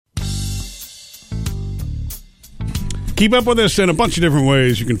Keep up with us in a bunch of different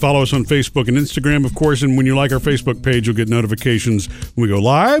ways. You can follow us on Facebook and Instagram, of course, and when you like our Facebook page, you'll get notifications when we go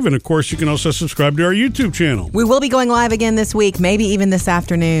live. And, of course, you can also subscribe to our YouTube channel. We will be going live again this week, maybe even this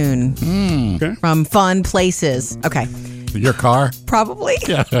afternoon. Okay. From fun places. Okay. Your car? Probably.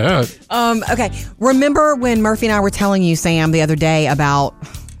 Yeah. Okay. Remember when Murphy and I were telling you, Sam, the other day about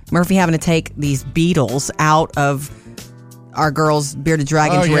Murphy having to take these beetles out of our girls' bearded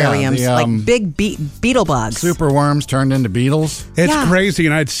dragon terrariums, like big beetle bugs. Super worms turned into beetles. It's crazy,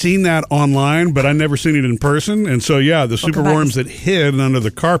 and I'd seen that online, but I'd never seen it in person. And so, the super worms that hid under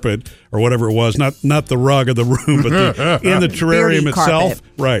the carpet or whatever it was, not the rug of the room, but in the terrarium itself, carpet.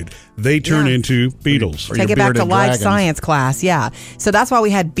 Right? They turn into beetles. Take it back to live science class, So that's why we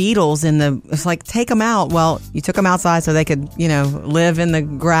had beetles in the. It's like take them out. Well, you took them outside so they could, live in the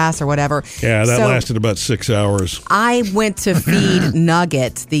grass or whatever. Yeah, that lasted about 6 hours. I went to feed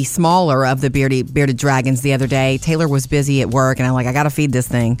Nugget, the smaller of the bearded dragons, the other day. Taylor was busy at work, and I'm like, I got to feed this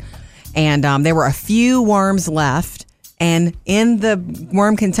thing. And there were a few worms left, and in the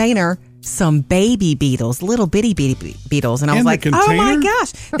worm container, some baby beetles, little bitty beetles. And I was like, oh my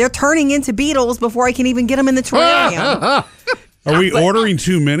gosh, they're turning into beetles before I can even get them in the terrarium. Are we ordering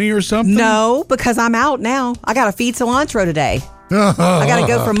too many or something? No, because I'm out now. I got to feed cilantro today. I got to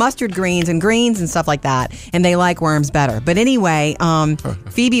go for mustard greens and stuff like that. And they like worms better. But anyway,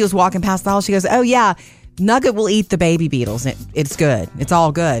 Phoebe was walking past the house. She goes, oh, yeah, Nugget will eat the baby beetles. It's good. It's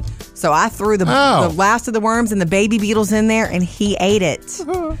all good. So I threw the last of the worms and the baby beetles in there, and he ate it.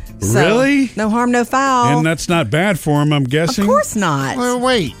 So, really? No harm, no foul. And that's not bad for him, I'm guessing? Of course not. Well,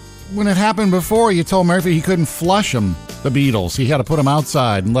 wait. When it happened before, you told Murphy he couldn't flush them, the beetles. He had to put them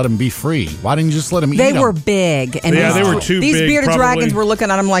outside and let them be free. Why didn't you just let them eat them? They were big. And they were too big. These bearded dragons were looking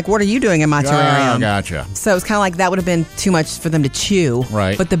at them like, what are you doing in my terrarium? Oh, gotcha. So it's kind of like that would have been too much for them to chew.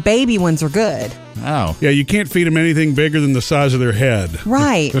 Right. But the baby ones are good. Oh. Yeah, you can't feed them anything bigger than the size of their head.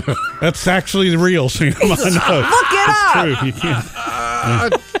 Right. That's actually the real Sam. I know. Look it up. It's true. You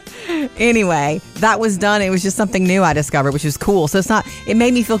can't. Anyway, that was done. It was just something new I discovered, which was cool. So it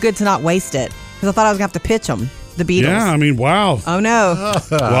made me feel good to not waste it because I thought I was going to have to pitch them, the beetles. Yeah, I mean, wow. Oh, no.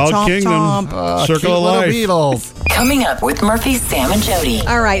 Wild Chomp, Kingdom, chomp. Circle of Life. Beetles. Coming up with Murphy, Sam, and Jody.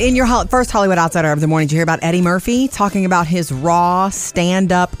 All right. In your first Hollywood Outsider of the morning, did you hear about Eddie Murphy talking about his raw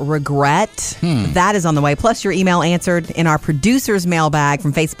stand-up regret? That is on the way. Plus, your email answered in our producer's mailbag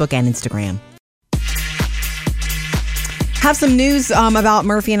from Facebook and Instagram. Have some news about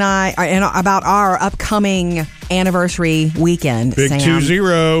Murphy and I, and about our upcoming anniversary weekend, Big Sam.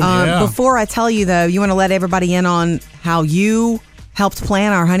 2-0. Before I tell you, though, you want to let everybody in on how you helped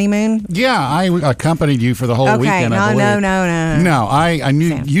plan our honeymoon? Yeah, I accompanied you for the whole weekend, I believe. No. No, I knew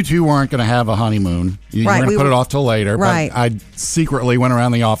Sam. you two weren't going to have a honeymoon. You were going to put it off till later. Right. But I secretly went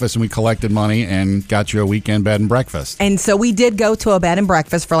around the office and we collected money and got you a weekend bed and breakfast. And so we did go to a bed and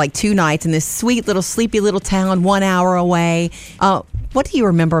breakfast for like 2 nights in this sweet little sleepy little town 1 hour away. What do you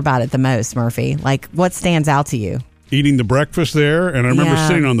remember about it the most, Murphy? Like, what stands out to you? Eating the breakfast there, and I remember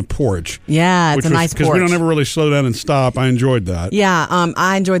sitting on the porch. Yeah, it's a nice porch. Because we don't ever really slow down and stop. I enjoyed that. Yeah,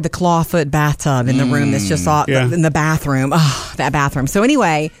 I enjoyed the clawfoot bathtub in the room that's just in the bathroom. Oh, that bathroom. So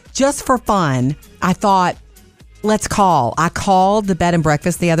anyway, just for fun, I thought, let's call. I called the bed and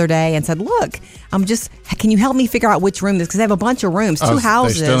breakfast the other day and said, look, can you help me figure out which room this is? Because they have a bunch of rooms, 2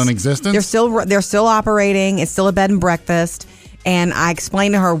 houses. They're still in existence? They're still operating. It's still a bed and breakfast. And I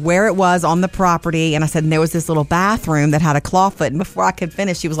explained to her where it was on the property. And I said, and there was this little bathroom that had a clawfoot. And before I could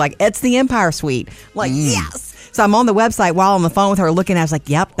finish, she was like, it's the Empire Suite. I'm like, yes. So I'm on the website while on the phone with her looking. I was like,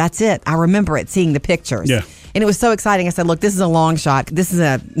 yep, that's it. I remember it, seeing the pictures. Yeah. And it was so exciting. I said, look, this is a long shot. This is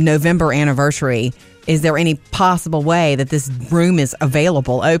a November anniversary. Is there any possible way that this room is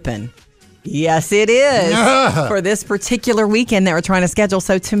available, open? Yes, it is for this particular weekend that we're trying to schedule.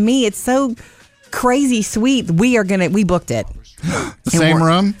 So to me, it's so crazy sweet. We booked it. The same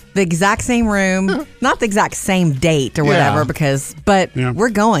room? The exact same room. Not the exact same date or whatever, but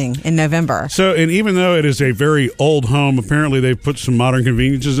we're going in November. So, and even though it is a very old home, apparently they've put some modern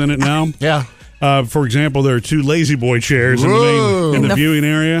conveniences in it now. Yeah. For example, there are 2 lazy boy chairs in the viewing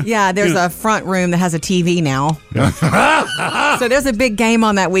area. Yeah, there's a front room that has a TV now. So there's a big game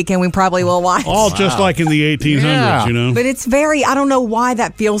on that weekend we probably will watch. All just like in the 1800s, you know. But it's I don't know why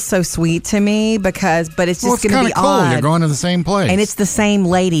that feels so sweet to me but it's just going to be cool. odd. You're going to the same place. And it's the same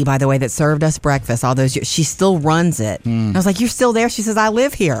lady, by the way, that served us breakfast all those years. She still runs it. I was like, you're still there? She says, I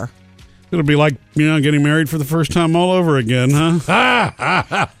live here. It'll be like, getting married for the first time all over again, huh?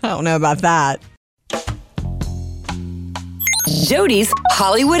 I don't know about that. Jody's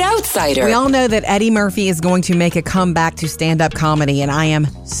Hollywood Outsider. We all know that Eddie Murphy is going to make a comeback to stand-up comedy, and I am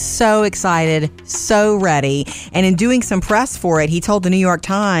so excited, so ready. And in doing some press for it, he told the New York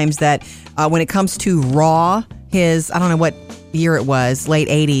Times that when it comes to Raw, I don't know what year it was, late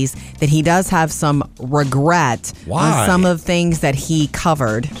 80s, that he does have some regret on some of the things that he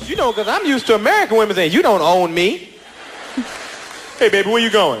covered. You know, because I'm used to American women saying, you don't own me. Hey, baby, where you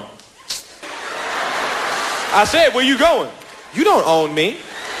going? I said, where you going? You don't own me.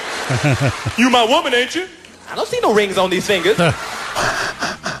 You my woman, ain't you? I don't see no rings on these fingers.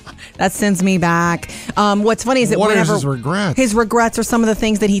 That sends me back. What's funny is that What is whenever his regrets? His regrets are some of the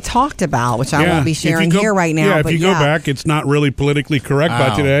things that he talked about, which I won't be sharing here right now. Yeah, if but you go back, it's not really politically correct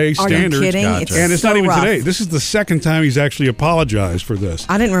by today's Are standards. you kidding? Gotcha. It's And it's so not even rough. today. This is the second time he's actually apologized for this.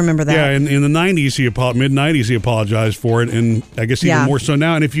 I didn't remember that. Yeah, in the 90s, mid-90s, he apologized for it, and I guess even more so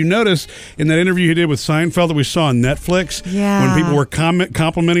now. And if you notice, in that interview he did with Seinfeld that we saw on Netflix, when people were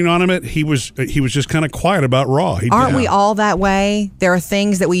complimenting on him, he was just kind of quiet about Raw. Aren't we all that way? There are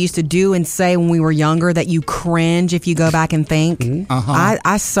things that we used to do and say when we were younger that you cringe if you go back and think. Uh-huh.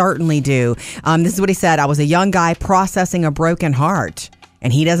 I certainly do. This is what he said. I was a young guy processing a broken heart.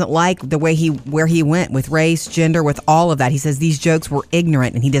 And he doesn't like the way where he went with race, gender, with all of that. He says these jokes were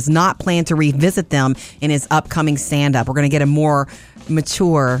ignorant, and he does not plan to revisit them in his upcoming stand-up. We're going to get a more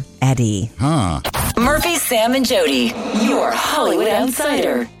mature Eddie. Murphy, Sam, and Jody, your Hollywood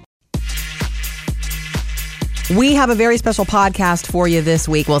Outsider. We have a very special podcast for you this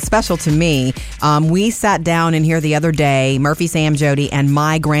week. Well, it's special to me. We sat down in here the other day, Murphy, Sam, Jody, and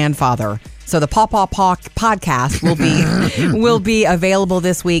my grandfather. So the Paw podcast will be available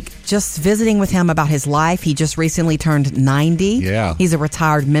this week. Just visiting with him about his life. He just recently turned 90. Yeah. He's a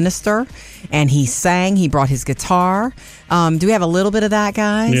retired minister, and he sang. He brought his guitar. Do we have a little bit of that,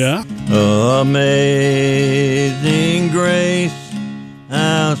 guys? Yeah. Amazing grace,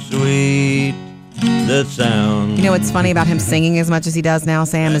 how sweet the sound. You know what's funny about him singing as much as he does now,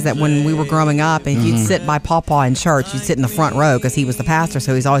 Sam, is that when we were growing up, and you'd sit by Pawpaw in church, you'd sit in the front row because he was the pastor,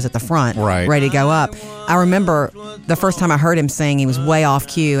 so he's always at the front, Right. ready to go up. I remember the first time I heard him sing, he was way off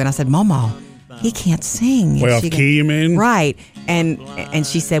key, and I said, "Momo, he can't sing." Way And off she key, you mean? Right. And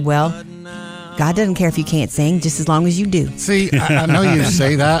she said, "Well, God doesn't care if you can't sing, just as long as you do." See, I know you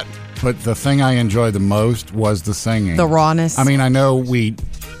say that, but the thing I enjoyed the most was the singing. The rawness. I mean, I know we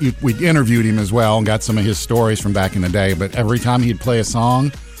interviewed him as well and got some of his stories from back in the day, but every time he'd play a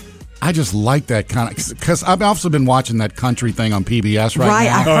song, I just like that kind of, because I've also been watching that country thing on PBS right now.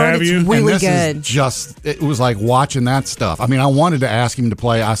 I heard have it's you? And really this good. is it was like watching that stuff. I mean, I wanted to ask him to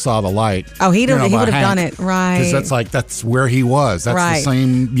play I Saw the Light. Oh, he would by have done Hank, it, right. Because that's where he was. That's the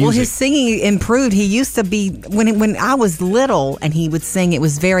same music. Well, his singing improved. He used to be, when I was little and he would sing, it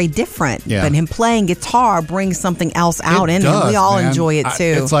was very different. Yeah. But him playing guitar brings something else out It in him. does, We all man. enjoy it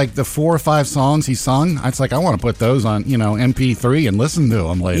too. It's like the 4 or 5 songs he sung. It's like I want to put those on, MP3 and listen to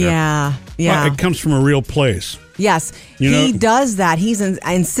them later. yeah. Yeah. Well, it comes from a real place. Yes, You he know- does that. He's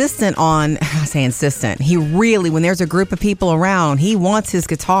insistent on, I say insistent, he really, when there's a group of people around, he wants his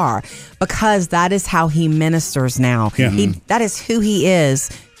guitar because that is how he ministers now. Yeah. That is who he is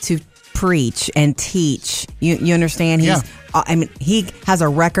to preach and teach. You understand? Yeah. I mean, he has a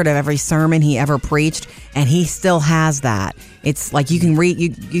record of every sermon he ever preached, and he still has that. It's like you can read,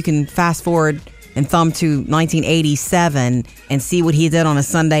 you can fast forward and thumb to 1987 and see what he did on a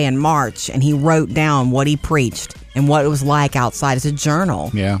Sunday in March, and he wrote down what he preached and what it was like outside. It's a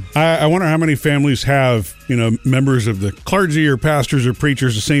journal. Yeah. I wonder how many families have, members of the clergy or pastors or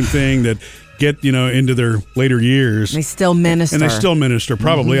preachers, the same thing, that get, into their later years. They still minister. And they still minister,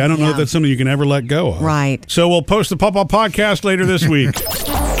 probably. I don't know Yeah. if that's something you can ever let go of. Right. So we'll post the Pawpaw podcast later this week.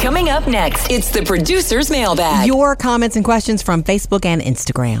 Coming up next, it's the producer's mailbag. Your comments and questions from Facebook and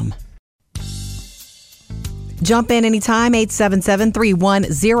Instagram. Jump in anytime,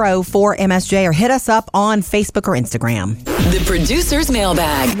 877-310-4MSJ, or hit us up on Facebook or Instagram. The producer's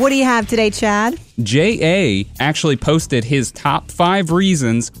mailbag. What do you have today, Chad? J.A. actually posted his top 5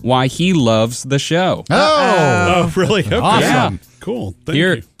 reasons why he loves the show. Oh, really? Okay. Awesome. Yeah. Cool. Thank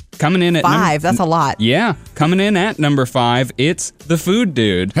Here, you. coming in at 5. That's a lot. Yeah, coming in at number 5, it's the food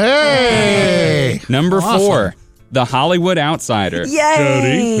dude. Hey! Number Awesome. 4, the Hollywood Outsider. Yay!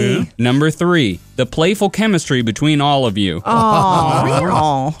 Jody. Yeah. Number 3, the playful chemistry between all of you.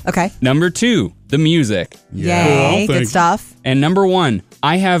 Oh. Okay. Number 2, the music. Yay. Cool, Good stuff. And number 1,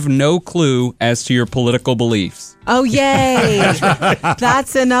 I have no clue as to your political beliefs. Oh, yay.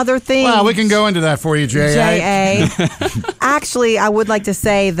 That's another thing. Well, we can go into that for you, J.A. J.A. Actually, I would like to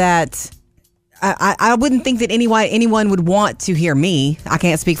say that I wouldn't think that anyone would want to hear me. I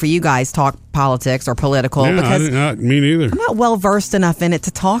can't speak for you guys talk politics or political because me neither. I'm not well versed enough in it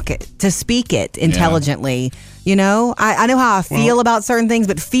to speak it intelligently. You know, I know how I feel about certain things,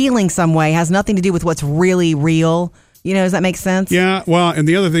 but feeling some way has nothing to do with what's really real. You know, does that make sense? Yeah. Well, and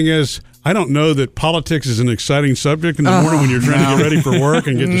the other thing is, I don't know that politics is an exciting subject in the morning when you're trying to get ready for work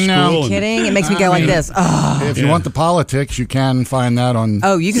and get to school. Kidding? It makes me go like this. If you want the politics, you can find that on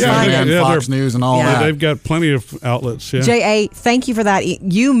you can find it. Fox News and all that. They've got plenty of outlets. Yeah. J.A., thank you for that.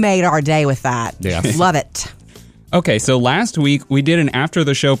 You made our day with that. Yes. Love it. Okay, so last week we did an after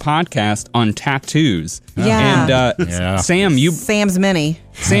the show podcast on tattoos. Yeah. And Sam's mini.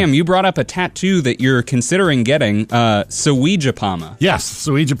 Sam, you brought up a tattoo that you're considering getting, Sawijapama. Yes,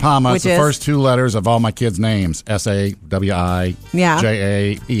 Sawijapama. It's the first two letters of all my kids' names. Sawijaeama.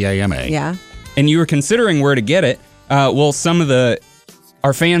 Yeah. And you were considering where to get it. Well, some of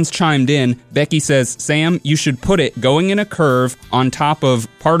our fans chimed in. Becky says, Sam, you should put it going in a curve on top of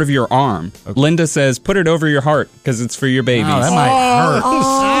part of your arm. Okay. Linda says, put it over your heart because it's for your babies. Oh, that might hurt.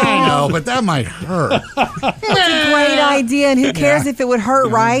 I know, but that might hurt. That's a great idea. And who cares if it would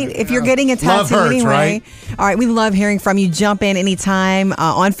hurt, right? If you're getting a tattoo anyway. Right? All right, we love hearing from you. Jump in anytime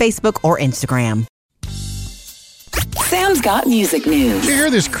on Facebook or Instagram. Sam's got music news. Did you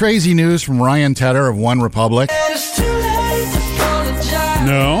hear this crazy news from Ryan Tedder of One Republic?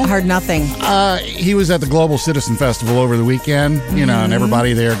 No. I heard nothing. He was at the Global Citizen Festival over the weekend, and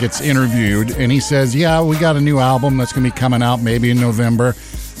everybody there gets interviewed. And he says, yeah, we got a new album that's going to be coming out maybe in November.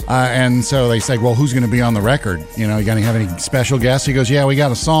 And so they say, well, who's going to be on the record? You know, you going to have any special guests? He goes, yeah, we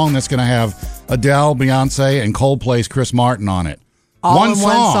got a song that's going to have Adele, Beyonce, and Coldplay's Chris Martin on it. One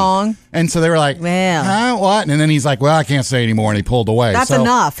song. And so they were like, huh, what? And then he's like, well, I can't say anymore. And he pulled away. That's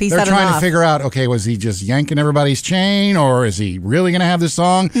enough. He said enough. They're trying to figure out, okay, was he just yanking everybody's chain or is he really going to have this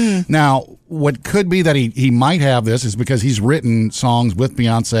song? Now, what could be that he might have this is because he's written songs with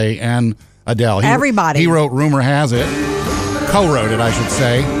Beyonce and Adele. He wrote Rumor Has It. Co-wrote it, I should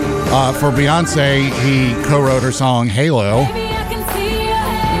say. For Beyonce, he co-wrote her song Halo.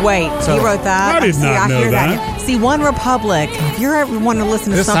 Wait, he wrote that? I did not know that. See, One Republic, if you're ever wanting to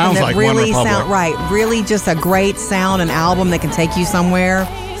listen to something that really sounds really just a great sound, an album that can take you somewhere,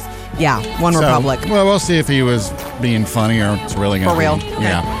 One Republic. Well, we'll see if he was being funny or it's really going to be. For real? Okay.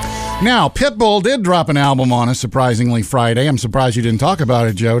 Yeah. Now, Pitbull did drop an album on us, surprisingly, Friday. I'm surprised you didn't talk about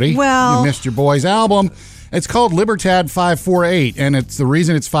it, Jody. Well, you missed your boy's album. It's called Libertad 548, and the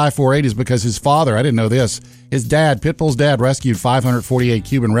reason it's 548 is because his father, I didn't know this, his dad, Pitbull's dad, rescued 548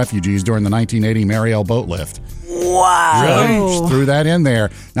 Cuban refugees during the 1980 Mariel boat lift. Wow. Really? Just threw that in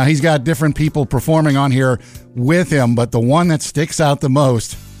there. Now, he's got different people performing on here with him, but the one that sticks out the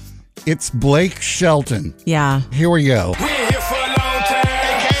most, it's Blake Shelton. Yeah. Here we go.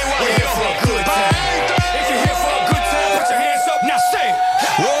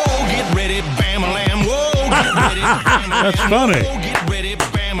 That's funny.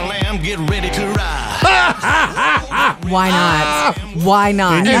 Why not? Why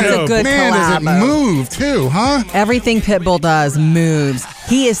not? That's a good collab. Does it move too, huh? Everything Pitbull does moves.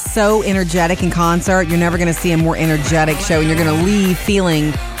 He is so energetic in concert. You're never going to see a more energetic show, and you're going to leave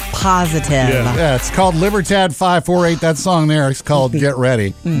feeling positive. Yeah, it's called Libertad 548. That song there is called Get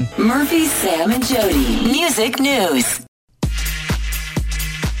Ready. Murphy, Sam, and Jody. Music news.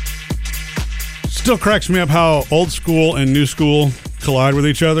 Still cracks me up how old school and new school collide with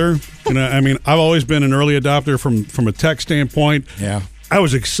each other. You know, I mean, I've always been an early adopter from a tech standpoint. Yeah. I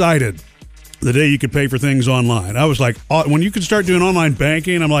was excited the day you could pay for things online. I was like, when you could start doing online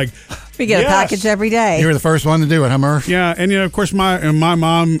banking, I'm like, we get a package every day. You were the first one to do it, huh, Murph? Yeah, and of course, my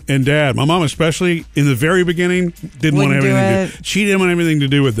mom and dad, my mom especially, in the very beginning, didn't want anything to do. She didn't want anything to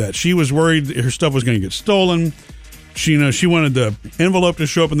do with that. She was worried her stuff was going to get stolen. She wanted the envelope to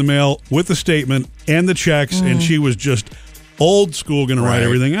show up in the mail with the statement and the checks, and she was just old school going to write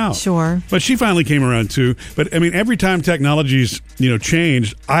everything out. Sure. But she finally came around too. But I mean, every time technology's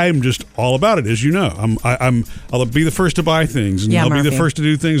changed, I'm just all about it, as you know. I'll be the first to buy things, and I'll be the first to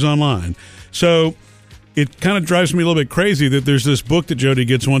do things online. So it kind of drives me a little bit crazy that there's this book that Jody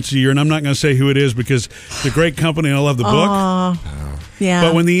gets once a year, and I'm not going to say who it is because it's a great company and I love the book. Yeah.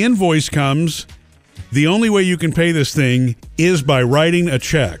 But when the invoice comes, the only way you can pay this thing is by writing a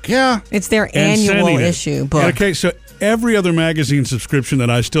check. Yeah. It's their annual issue book. Okay, so every other magazine subscription that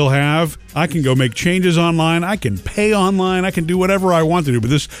I still have, I can go make changes online. I can pay online. I can do whatever I want to do. But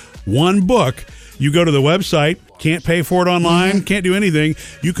this one book, you go to the website, can't pay for it online, can't do anything.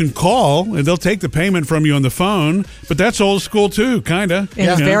 You can call, and they'll take the payment from you on the phone. But that's old school, too, kind of.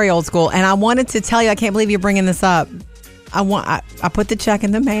 It's very old school. And I wanted to tell you, I can't believe you're bringing this up. I put the check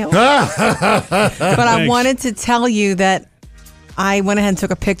in the mail. But I wanted to tell you that I went ahead and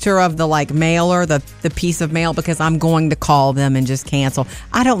took a picture of the mailer, the piece of mail, because I'm going to call them and just cancel.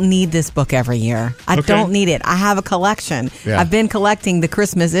 I don't need this book every year. I don't need it. I have a collection. Yeah. I've been collecting the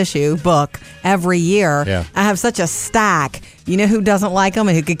Christmas issue book every year. Yeah. I have such a stack. You know who doesn't like them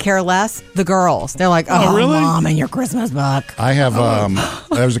and who could care less? The girls. They're like, oh really? Mom, and your Christmas book. I have,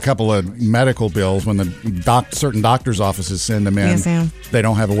 there's a couple of medical bills when the certain doctor's offices send them in. Yes, Sam. They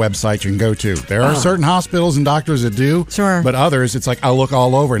don't have a website you can go to. There are certain hospitals and doctors that do. Sure. But others, it's like, I'll look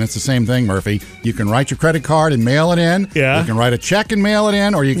all over, and it's the same thing, Murphy. You can write your credit card and mail it in. Yeah. You can write a check and mail it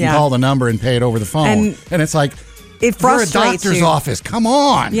in, or you can call the number and pay it over the phone. And it's like, it frustrates you're a doctor's you. Office. Come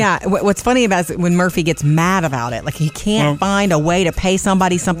on. Yeah. What's funny about it is when Murphy gets mad about it. Like, he can't find a way to pay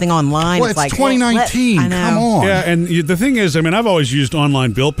somebody something online. Well, it's like 2019. Come on. Yeah, and the thing is, I mean, I've always used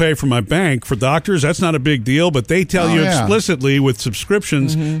online bill pay for my bank. For doctors, that's not a big deal, but they tell you explicitly with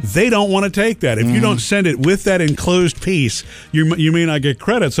subscriptions, they don't want to take that. If you don't send it with that enclosed piece, you may not get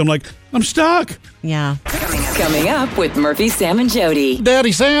credit. So I'm like, I'm stuck. Yeah. Coming up with Murphy, Sam, and Jody.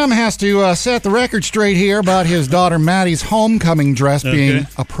 Daddy Sam has to set the record straight here about his daughter Maddie's homecoming dress being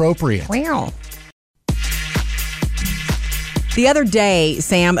appropriate. Wow. The other day,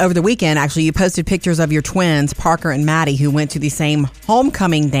 Sam, over the weekend, actually, you posted pictures of your twins, Parker and Maddie, who went to the same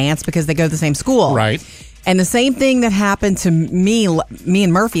homecoming dance because they go to the same school. Right. And the same thing that happened to me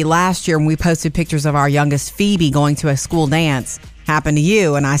and Murphy last year when we posted pictures of our youngest Phoebe going to a school dance happened to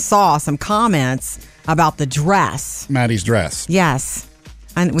you. And I saw some comments about the dress. Maddie's dress. Yes.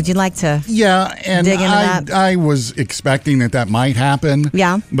 And would you like to and dig into that? I was expecting that might happen.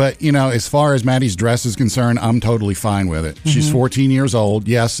 Yeah. But, as far as Maddie's dress is concerned, I'm totally fine with it. She's 14 years old.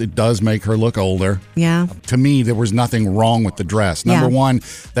 Yes, it does make her look older. Yeah. To me, there was nothing wrong with the dress. Number one,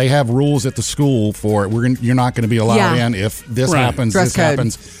 they have rules at the school for it. You're not going to be allowed in if this happens, dress this code.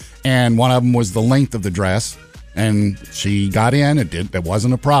 happens. And one of them was the length of the dress. And she got in. It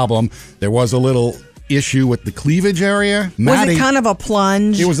wasn't a problem. There was a little issue with the cleavage area. Was it kind of a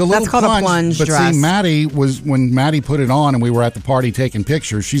plunge? It was a little That's called a plunge but dress. see, Maddie when Maddie put it on and we were at the party taking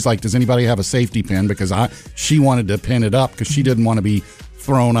pictures, she's like, does anybody have a safety pin? Because she wanted to pin it up because she didn't want to be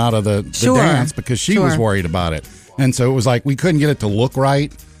thrown out of the dance because she was worried about it. And so it was like we couldn't get it to look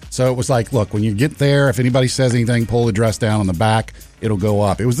right. So it was like, look, when you get there, if anybody says anything, pull the dress down on the back. It'll go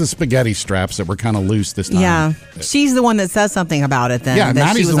up. It was the spaghetti straps that were kind of loose this time. Yeah. She's the one that says something about it then. Yeah, that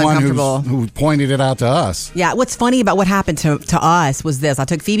Maddie's she was the one uncomfortable. who pointed it out to us. Yeah, what's funny about what happened to us was this. I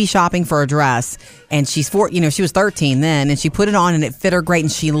took Phoebe shopping for a dress, and she was 13 then, and she put it on, and it fit her great,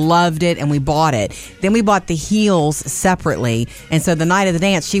 and she loved it, and we bought it. Then we bought the heels separately, and so the night of the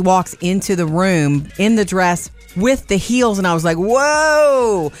dance, she walks into the room in the dress with the heels, and I was like,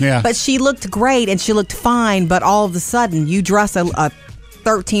 whoa. Yeah. But she looked great, and she looked fine, but all of a sudden, you dress a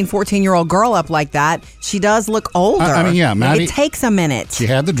 13, 14-year-old girl up like that, she does look older. I mean, yeah, Maddie, it takes a minute. She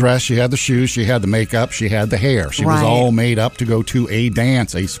had the dress, she had the shoes, she had the makeup, she had the hair. She was all made up to go to a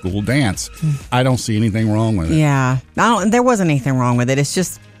school dance. I don't see anything wrong with it. Yeah. There wasn't anything wrong with it. It's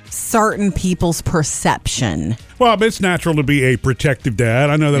just certain people's perception. Well, it's natural to be a protective dad.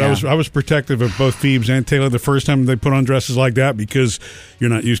 I know that I was protective of both Phoebes and Taylor the first time they put on dresses like that because you're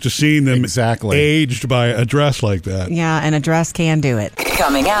not used to seeing them aged by a dress like that. Yeah, and a dress can do it.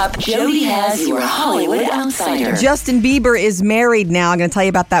 Coming up, Jody has your Hollywood Outsider. Justin Bieber is married now. I'm going to tell you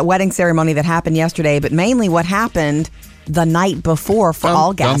about that wedding ceremony that happened yesterday, but mainly what happened the night before for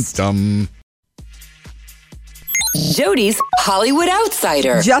all guests. Jody's Hollywood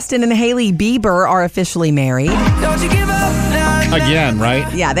Outsider. Justin and Hailey Bieber are officially married. Don't you give up again, right?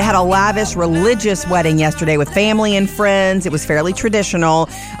 Yeah, they had a lavish religious wedding yesterday with family and friends. It was fairly traditional.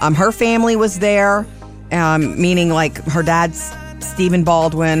 Her family was there, meaning like her dad's Stephen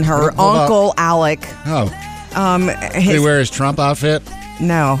Baldwin, her uncle Alec. Oh. Did he wear his Trump outfit?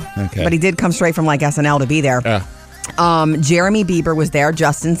 No. Okay. But he did come straight from like SNL to be there. Yeah. Jeremy Bieber was there,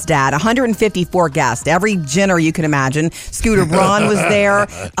 Justin's dad. 154 guests, every Jenner you can imagine. Scooter Braun was there,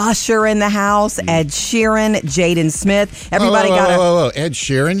 Usher in the house, Ed Sheeran, Jaden Smith. Everybody got Ed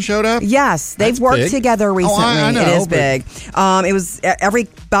Sheeran showed up? Yes, they've worked together recently. I know, it is big. It was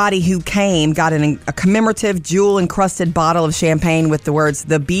everybody who came got a commemorative jewel-encrusted bottle of champagne with the words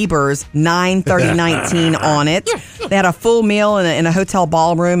 "The Biebers 9/30/19" on it. They had a full meal in a hotel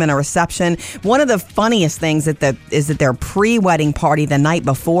ballroom and a reception. One of the funniest things is that their pre-wedding party the night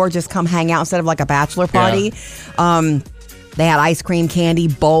before, just come hang out instead of like a bachelor party. Yeah. They had ice cream, candy,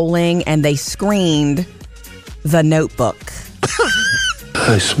 bowling, and they screened The Notebook.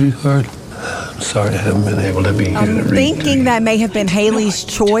 Hi, sweetheart. Sorry I haven't been able to be here. I'm thinking that may have been Haley's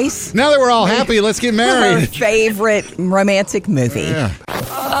choice. Now that we're all happy, let's get Her married. favorite romantic movie. Yeah.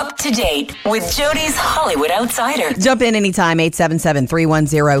 Up to date with Jody's Hollywood Outsider. Jump in anytime,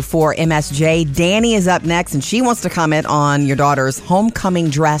 877-310-4MSJ. Danny is up next, and she wants to comment on your daughter's homecoming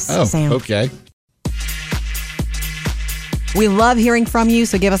dress, Oh, Sam. okay. We love hearing from you,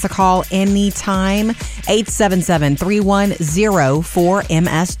 so give us a call anytime,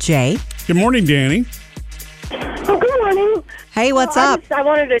 877-310-4MSJ. Good morning, Danny. Oh, good morning. Hey, what's up? I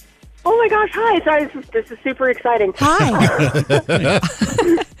wanted to. Oh my gosh! Hi. Sorry, this is super exciting. Hi.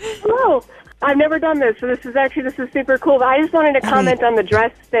 Hello. I've never done this, so this is super cool. But I just wanted to comment on the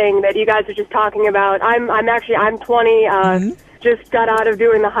dress thing that you guys are just talking about. I'm 20. Just got out of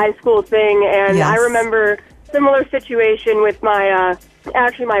doing the high school thing, and Yes. I remember similar situation with my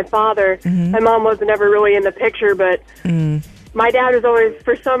father. My mom wasn't ever really in the picture, but. My dad was always,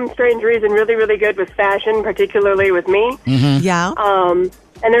 for some strange reason, really, really good with fashion, particularly with me. Yeah. And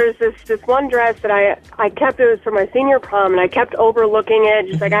there was this one dress that I kept. It was for my senior prom, and I kept overlooking it.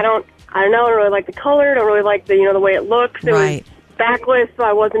 Just like I don't know. I don't really like the color. I don't really like the way it looks. It was backless, so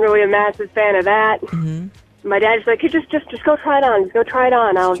I wasn't really a massive fan of that. My dad's like, hey, just go try it on. Just go try it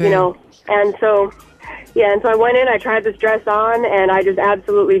on. And so. Yeah, and so I went in, I tried this dress on, and I just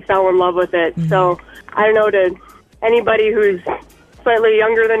absolutely fell in love with it. So I don't know, to anybody who's slightly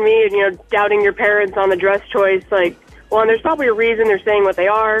younger than me and, doubting your parents on the dress choice, like, well, and there's probably a reason they're saying what they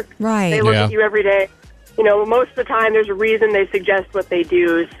are. Right. They look at you every day. Most of the time there's a reason they suggest what they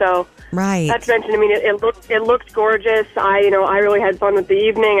do. So right. Not to mention, it looked gorgeous. I really had fun with the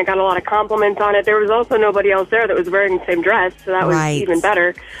evening. I got a lot of compliments on it. There was also nobody else there that was wearing the same dress, so that was even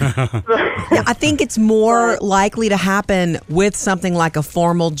better. Yeah, I think it's more likely to happen with something like a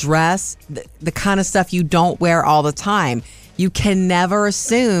formal dress, the kind of stuff you don't wear all the time. You can never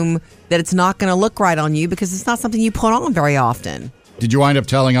assume that it's not going to look right on you because it's not something you put on very often. Did you wind up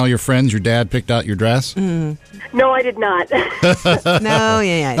telling all your friends your dad picked out your dress? No, I did not. No,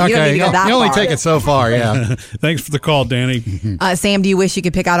 yeah. Okay, You don't need to go that you only far. take it so far, yeah. Thanks for the call, Danny. Sam, do you wish you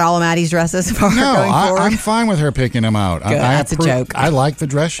could pick out all of Maddie's dresses for her going forward? I'm fine with her picking them out. Good, that's a joke. I like the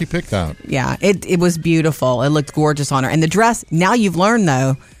dress she picked out. Yeah, it was beautiful. It looked gorgeous on her. And the dress, now you've learned,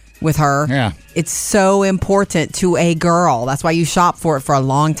 though, with her, it's so important to a girl. That's why you shop for it for a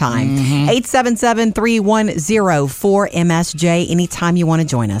long time. 877-310-4MSJ, anytime you want to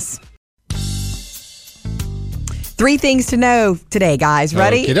join us. 3 things to know today, guys.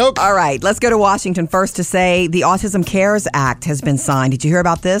 Ready? Okey-doke. All right, let's go to Washington first to say the Autism Cares Act has been signed. Did you hear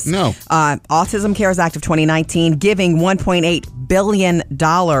about this? No. Autism Cares Act of 2019 giving $1.8 billion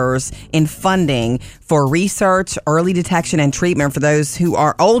in funding for research, early detection, and treatment for those who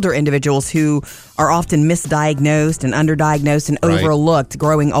are older individuals who are often misdiagnosed and underdiagnosed and overlooked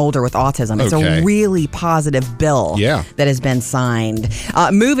growing older with autism. It's a really positive bill that has been signed.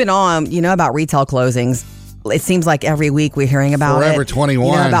 Moving on, about retail closings. It seems like every week we're hearing about Forever it.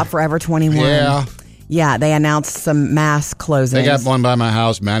 21. About Forever 21. Yeah. Yeah, they announced some mass closings. They got one by my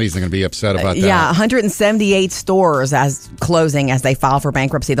house. Maddie's going to be upset about that. Yeah, 178 stores as closing as they file for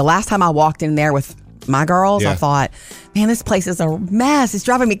bankruptcy. The last time I walked in there with my girls, I thought, man, this place is a mess. It's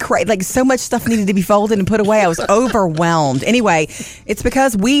driving me crazy. Like, so much stuff needed to be folded and put away. I was overwhelmed. Anyway, it's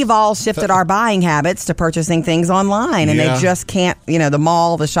because we've all shifted our buying habits to purchasing things online, and they just can't, the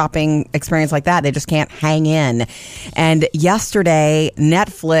mall, the shopping experience like that, they just can't hang in. And yesterday,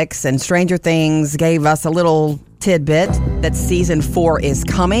 Netflix and Stranger Things gave us a little tidbit that season 4 is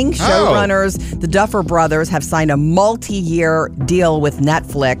coming. Showrunners, the Duffer Brothers, have signed a multi-year deal with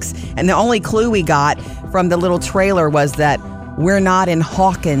Netflix. And the only clue we got from the little trailer was that we're not in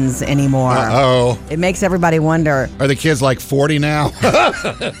Hawkins anymore. Uh-oh. It makes everybody wonder. Are the kids like 40 now?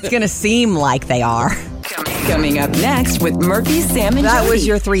 It's going to seem like they are. Coming up next with Murphy, Sam, and That Jody. was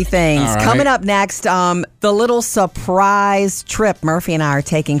your 3 things. All right. Coming up next, the little surprise trip Murphy and I are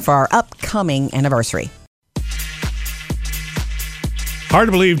taking for our upcoming anniversary. Hard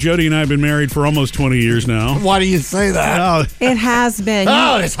to believe Jody and I have been married for almost 20 years now. Why do you say that? It has been.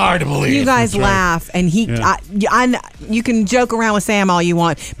 It's hard to believe. You guys laugh, and you can joke around with Sam all you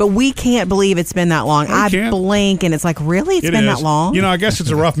want, but we can't believe it's been that long. I blink, and it's like, really? It's been that long? I guess it's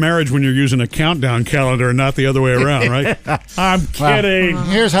a rough marriage when you're using a countdown calendar and not the other way around, right? I'm kidding. Well,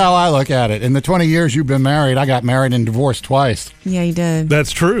 here's how I look at it. In the 20 years you've been married, I got married and divorced twice. Yeah, you did.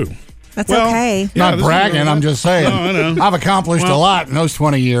 That's true. That's okay. Not bragging, I'm just saying. No, I know. I've accomplished a lot in those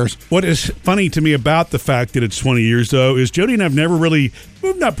 20 years. What is funny to me about the fact that it's 20 years, though, is Jody and I have never really,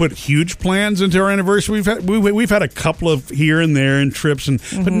 we've not put huge plans into our anniversary. We've had a couple of here and there and trips,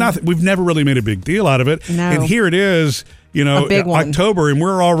 but nothing. We've never really made a big deal out of it. No. And here it is, A big one. October, and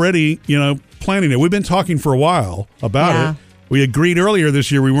we're already, planning it. We've been talking for a while about it. We agreed earlier this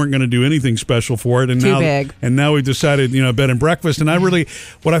year we weren't going to do anything special for it, and now we've decided, bed and breakfast. And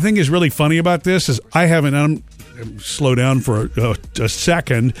what I think is really funny about this is I'm slow down for a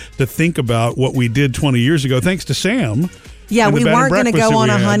second to think about what we did 20 years ago. Thanks to Sam. Yeah, we weren't going to go on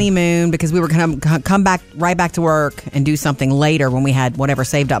a honeymoon because we were going to come back right back to work and do something later when we had whatever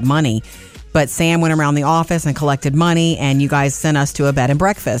saved up money. But Sam went around the office and collected money, and you guys sent us to a bed and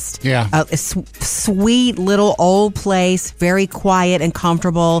breakfast. Yeah. A sweet little old place, very quiet and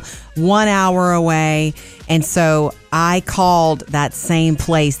comfortable, 1 hour away. And so I called that same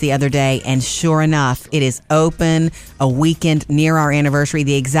place the other day, and sure enough, it is open a weekend near our anniversary,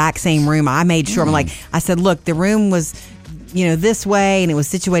 the exact same room. I made sure, I said, look, the room was this way, and it was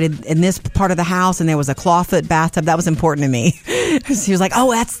situated in this part of the house, and there was a clawfoot bathtub. That was important to me. She was like,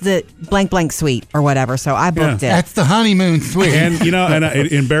 oh, that's the blank blank suite or whatever. So I booked it. That's the honeymoon suite. And,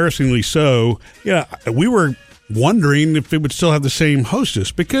 embarrassingly so, we were wondering if it would still have the same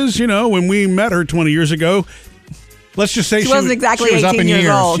hostess because, when we met her 20 years ago, let's just say she wasn't exactly 18 years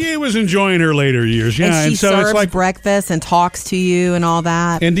old. She was enjoying her later years. Yeah, and she serves it's like breakfast and talks to you and all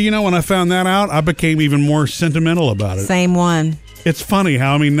that. And do you know, when I found that out, I became even more sentimental about it. Same one. It's funny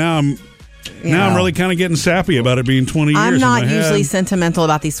how, now I'm really kind of getting sappy about it being 20 years. I'm not usually sentimental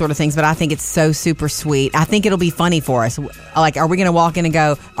about these sort of things, but I think it's so super sweet. I think it'll be funny for us. Like, are we going to walk in and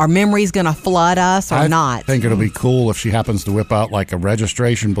go, are memories going to flood us or not? I think it'll be cool if she happens to whip out like a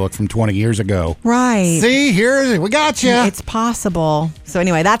registration book from 20 years ago. Right. See, we got you. It's possible. So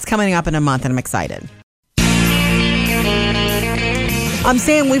anyway, that's coming up in a month, and I'm excited.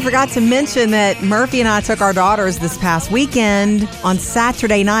 Sam, we forgot to mention that Murphy and I took our daughters this past weekend on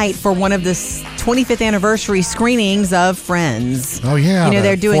Saturday night for one of the 25th anniversary screenings of Friends. Oh, yeah.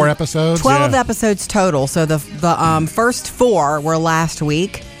 They're doing 4 episodes. 12 episodes total. So the first 4 were last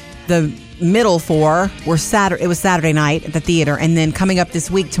week. The middle 4 were Saturday. It was Saturday night at the theater. And then coming up this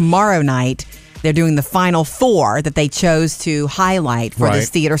week, tomorrow night, they're doing the final 4 that they chose to highlight for this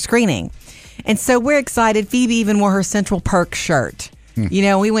theater screening. And so we're excited. Phoebe even wore her Central Perk shirt.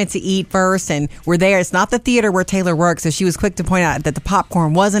 We went to eat first, and we're there. It's not the theater where Taylor works, so she was quick to point out that the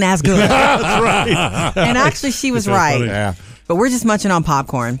popcorn wasn't as good. That's right. And actually, she was right. Yeah. But we're just munching on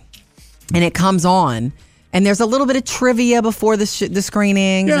popcorn, and it comes on. And there's a little bit of trivia before the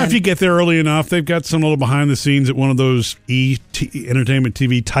screenings. Yeah, if you get there early enough, they've got some little behind the scenes at one of those entertainment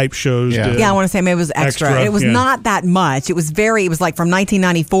TV type shows. Yeah, I want to say maybe it was extra. It was not that much. It was like from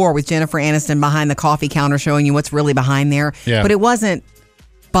 1994 with Jennifer Aniston behind the coffee counter showing you what's really behind there. Yeah. But it wasn't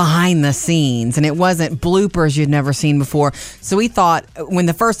behind the scenes, and it wasn't bloopers you'd never seen before. So we thought when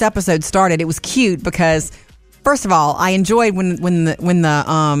the first episode started, it was cute because, first of all, I enjoyed when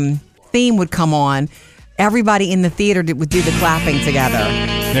the theme would come on. Everybody in the theater would do the clapping together,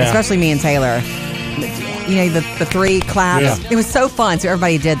 especially me and Taylor. The 3 claps. Yeah. It was so fun. So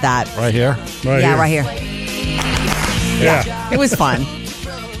everybody did that. Right here? Right here. Yeah. It was fun.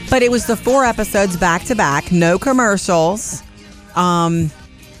 But it was the 4 episodes back to back, no commercials. And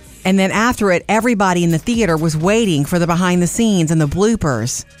then after it, everybody in the theater was waiting for the behind the scenes and the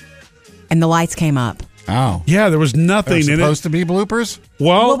bloopers. And the lights came up. Oh. Yeah, there was nothing in it. Supposed to be bloopers?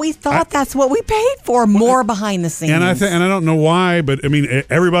 Well, we thought that's what we paid for, more behind the scenes. And I don't know why, but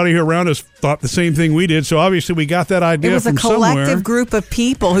everybody around us thought the same thing we did. So obviously we got that idea from somewhere. It was a collective group of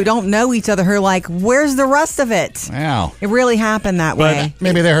people who don't know each other who are like, where's the rest of it? Wow. It really happened that way.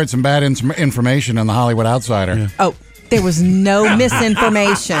 Maybe they heard some bad information in the Hollywood Outsider. Yeah. Oh, there was no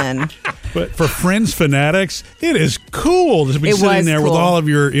misinformation. But for Friends fanatics, it is cool to be sitting there with all of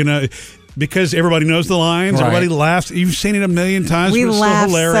your, because everybody knows the lines, everybody laughs. You've seen it a million times. We but it's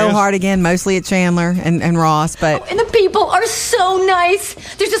laughed so hilarious. so hard again, mostly at Chandler and Ross. But and the people are so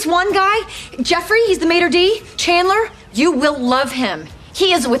nice. There's this one guy, Jeffrey. He's the maitre d'. Chandler, you will love him.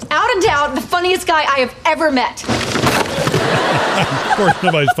 He is without a doubt the funniest guy I have ever met. Of course,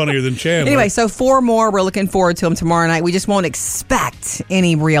 nobody's funnier than Chandler. Anyway, so 4 more. We're looking forward to them tomorrow night. We just won't expect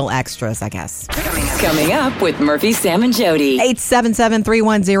any real extras, I guess. Coming up with Murphy, Sam, and Jody.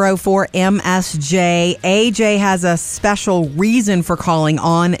 877-310-4MSJ. AJ has a special reason for calling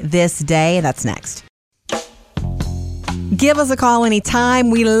on this day. That's next. Give us a call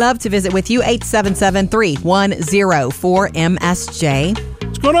anytime. We love to visit with you. 877-310-4MSJ.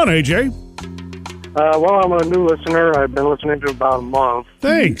 What's going on, AJ? Well, I'm a new listener. I've been listening to about a month.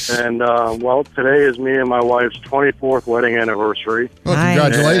 Thanks. And, today is me and my wife's 24th wedding anniversry. Oh,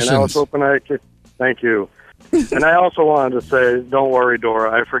 congratulations. And I was hoping I could... Thank you. And I also wanted to say, don't worry,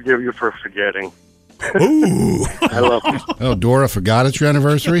 Dora. I forgive you for forgetting. Ooh. I love you. Oh, Dora forgot it's your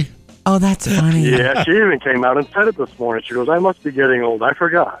anniversary? Oh, that's funny. Yeah, she even came out and said it this morning. She goes, I must be getting old. I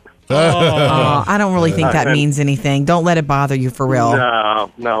forgot. I don't really think that means anything. Don't let it bother you for real.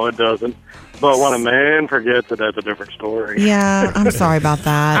 No, it doesn't. But when a man forgets it, that's a different story. Yeah, I'm sorry about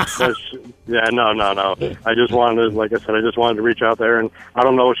that. No. I just wanted, like I said, I just wanted to reach out there, and I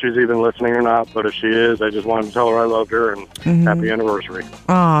don't know if she's even listening or not, but if she is, I just wanted to tell her I loved her and happy anniversary.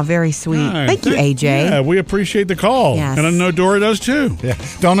 Oh, very sweet. Right. Thank you, AJ. Yeah, we appreciate the call. Yes. And I know Dora does too. Yeah.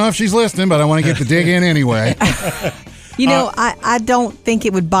 Don't know if she's listening, but I want to get the dig in anyway. You know, I don't think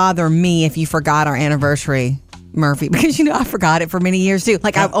it would bother me if you forgot our anniversary, Murphy, because, I forgot it for many years, too.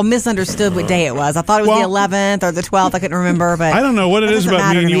 Like, I misunderstood what day it was. I thought it was the 11th or the 12th. I couldn't remember, but I don't know what it is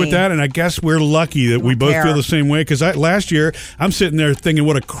about me and you with that, and I guess we're lucky that we both feel the same way, because last year, I'm sitting there thinking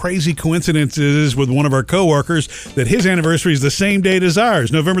what a crazy coincidence it is with one of our coworkers that his anniversary is the same date as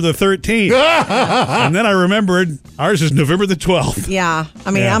ours, November the 13th. And then I remembered ours is November the 12th. Yeah.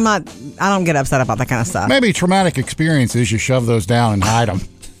 I mean, I don't get upset about that kind of stuff. Maybe traumatic experiences, you shove those down and hide them.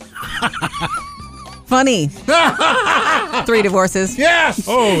 Funny. 3 divorces. Yes.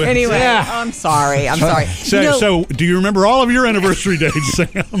 Oh, anyway, yeah. I'm sorry. So, do you remember all of your anniversary dates, Sam?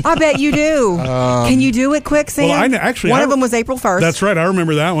 I bet you do. Can you do it quick, Sam? Well, one of them was April 1st. That's right. I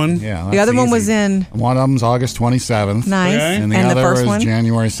remember that one. Yeah. The other one was in. One of them's August 27th. Nice. Okay. And the And the other first was one?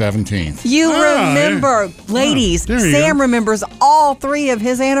 January 17th. You remember, ladies. there you Sam go. remembers all 3 of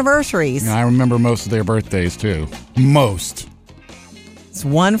his anniversaries. And I remember most of their birthdays, too. Most. Is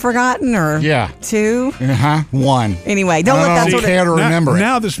one forgotten or 2? One. Anyway, don't let that sort of care to remember it.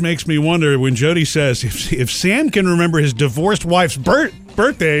 Now this makes me wonder when Jody says if Sam can remember his divorced wife's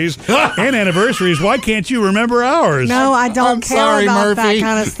birthdays and anniversaries, why can't you remember ours? No, I don't care sorry, about that Murphy.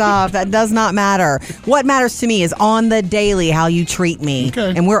 kind of stuff. That does not matter. What matters to me is on the daily how you treat me.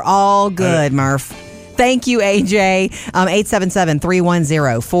 Okay. And we're all good, Murph. Thank you, AJ.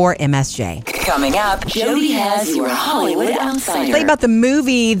 877-310-4MSJ. Coming up, Jody has your Hollywood Outsider. Tell you about the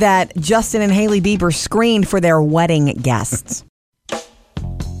movie that Justin and Hailey Bieber screened for their wedding guests.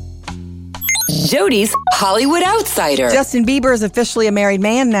 Jody's Hollywood Outsider. Justin Bieber is officially a married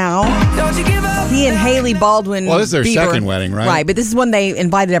man now. He and Hailey Baldwin. Well, this is their Bieber, second wedding, right? Right, but this is one they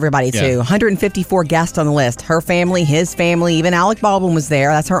invited everybody to. 154 guests on the list. Her family, his family, even Alec Baldwin was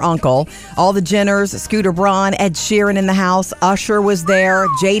there. That's her uncle. All the Jenners, Scooter Braun, Ed Sheeran in the house. Usher was there.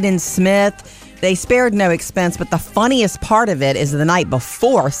 Jaden Smith. They spared no expense, but the funniest part of it is the night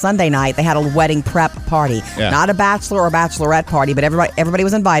before, Sunday night, they had a wedding prep party. Yeah. Not a bachelor or bachelorette party, but everybody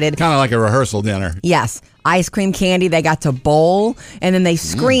was invited. Kind of like a rehearsal dinner. Yes. Ice cream candy. They got to bowl, and then they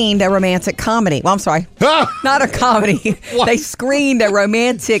screened a romantic comedy. Well, I'm sorry. Not a comedy. They screened a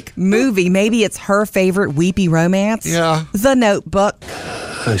romantic movie. Maybe it's her favorite weepy romance. Yeah. The Notebook.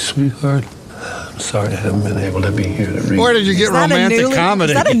 Hi, sweetheart. I'm sorry I haven't been able to be here to read. Where did you get romantic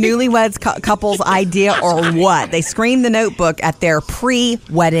comedy? Is that a newlyweds couple's idea or what? They screened The Notebook at their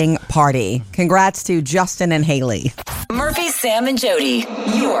pre-wedding party. Congrats to Justin and Hailey. Murphy, Sam, and Jody,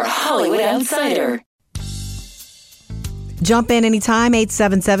 your Hollywood Outsider. Jump in anytime,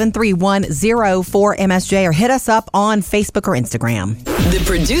 877-310-4MSJ, or hit us up on Facebook or Instagram. The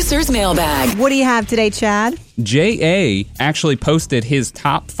producer's mailbag. What do you have today, Chad? J.A. actually posted his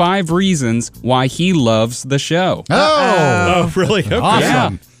top 5 reasons why he loves the show. Oh, really? Okay. Awesome.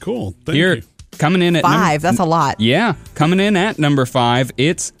 Yeah. Cool. Thank Here, you. coming in at 5. That's a lot. Yeah, coming in at number 5,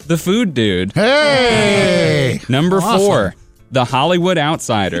 it's the Food Dude. Hey! Number Awesome. 4, the Hollywood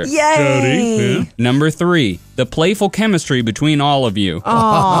Outsider. Yay! Jody. Yeah. Number 3, the playful chemistry between all of you.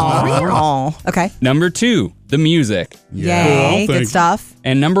 Oh. Okay. Number 2, the music. Yay. Cool, Good stuff.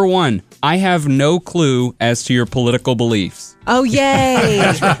 And number 1, I have no clue as to your political beliefs. Oh,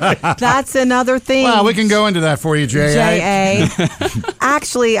 yay. That's another thing. Well, we can go into that for you, J.A.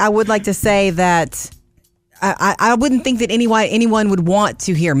 Actually, I would like to say that I wouldn't think that anyone would want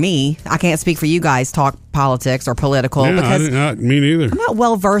to hear me. I can't speak for you guys talk politics or political Yeah, because me neither. I'm not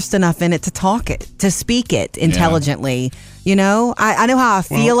well versed enough in it to speak it intelligently. You know, I know how I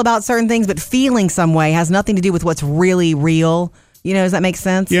feel about certain things, but feeling some way has nothing to do with what's really real. You know, does that make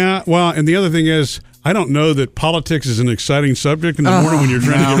sense? Yeah, well, and the other thing is, I don't know that politics is an exciting subject in the morning when you're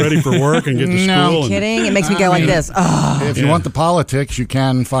trying to get ready for work and get to school. Kidding? It makes me go like this. If you want the politics, you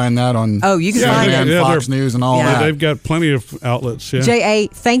can find that on you can find it. Fox News and all that. They've got plenty of outlets. Yeah. J.A.,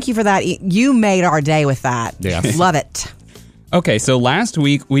 thank you for that. You made our day with that. Yes. Love it. Okay, so last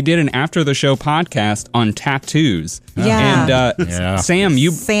week we did an after the show podcast on tattoos. Yeah. And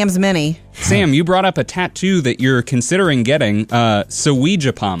Sam's mini. Sam, you brought up a tattoo that you're considering getting,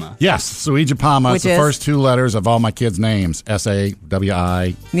 Sawijapama. Yes, Sawijapama. It's the is? first 2 letters of all my kids' names.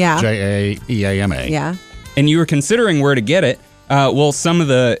 S-A-W-I-J-A-E-A-M-A. Yeah. And you were considering where to get it. Well, some of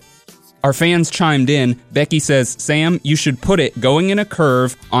the our fans chimed in. Becky says, Sam, you should put it going in a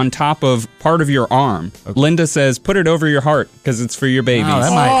curve on top of part of your arm. Okay. Linda says, put it over your heart because it's for your babies. Oh,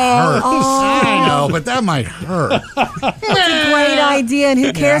 that might hurt. I know, but that might hurt. That's a great idea, and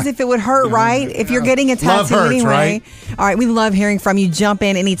who cares if it would hurt, right? If you're getting a tattoo hurts, anyway. Right? All right, we love hearing from you. Jump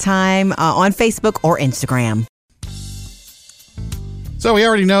in anytime on Facebook or Instagram. So we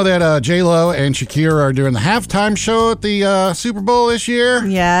already know that J-Lo and Shakira are doing the halftime show at the Super Bowl this year.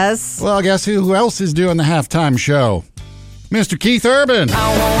 Yes. Well, guess who else is doing the halftime show? Mr. Keith Urban.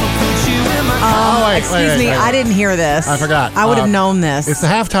 Excuse me, I didn't hear this. I forgot. I would have known this. It's the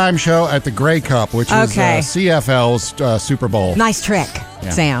halftime show at the Grey Cup, which is CFL's Super Bowl. Nice trick,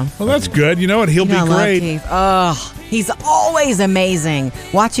 Sam. Well, that's good. You know what? He'll be great. Oh, he's always amazing.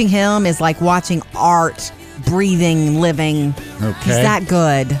 Watching him is like watching art. Breathing, living. Okay. He's that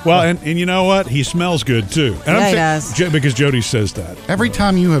good. Well, and you know what? He smells good, too. And he does. Because Jody says that. Every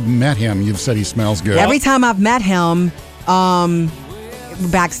time you have met him, you've said he smells good. Every time I've met him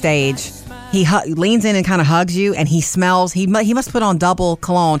backstage, he leans in and kind of hugs you, and he smells. He must put on double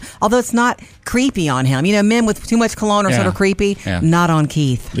cologne, although it's not creepy on him. You know, men with too much cologne are sort of creepy. Yeah. Not on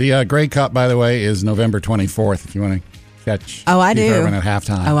Keith. The Grey Cup, by the way, is November 24th, if you want to catch Keith Urban at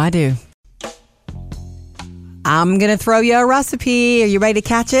halftime. Oh, I do. I'm going to throw you a recipe. Are you ready to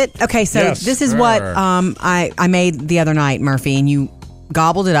catch it? Okay, so this is what I made the other night, Murphy, and you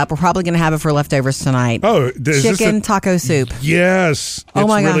gobbled it up. We're probably going to have it for leftovers tonight. Oh, chicken taco soup. Yes. Oh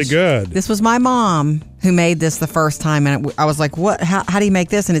my gosh. Really good. This was my mom who made this the first time, and I was like, "What? How do you make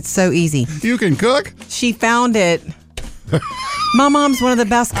this?" And it's so easy. You can cook? She found it. My mom's one of the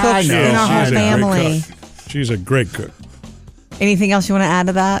best cooks in our whole family. She's a great cook. Anything else you want to add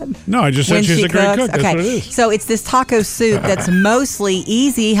to that? No, I just said she's a great cook. That's what it is. So it's this taco soup that's mostly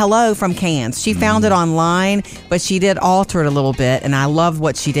easy from cans. She found it online, but she did alter it a little bit, and I love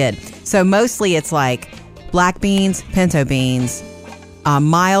what she did. So mostly it's like black beans, pinto beans,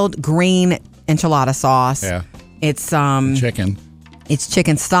 mild green enchilada sauce. Yeah. It's chicken. It's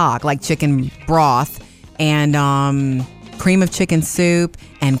chicken stock, like chicken broth, and cream of chicken soup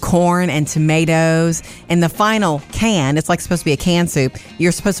and corn and tomatoes. And the final can, it's like supposed to be a canned soup.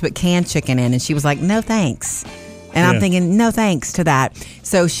 You're supposed to put canned chicken in. And she was like, no, thanks. And I'm thinking, no, thanks to that.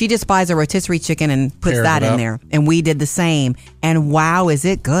 So she just buys a rotisserie chicken and puts that in there. And we did the same. And wow, is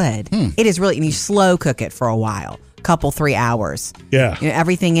it good. It is really, and you slow cook it for a while. Couple 3 hours. Yeah. You know,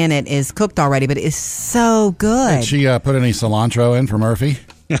 everything in it is cooked already, but it is so good. Did she put any cilantro in for Murphy?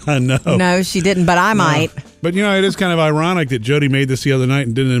 No. No, she didn't, but I might. But, you know, it is kind of ironic that Jody made this the other night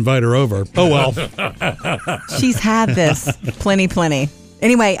and didn't invite her over. Oh, well. She's had this plenty.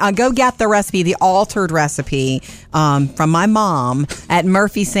 Anyway, go get the recipe, the altered recipe from my mom at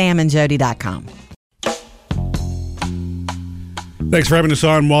murphysamandjody.com. Thanks for having us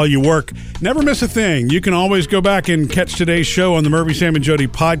on while you work. Never miss a thing. You can always go back and catch today's show on the Murphy, Sam, and Jody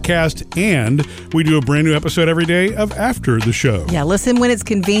podcast. And we do a brand new episode every day of After the Show. Yeah, listen when it's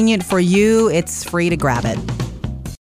convenient for you. It's free to grab it.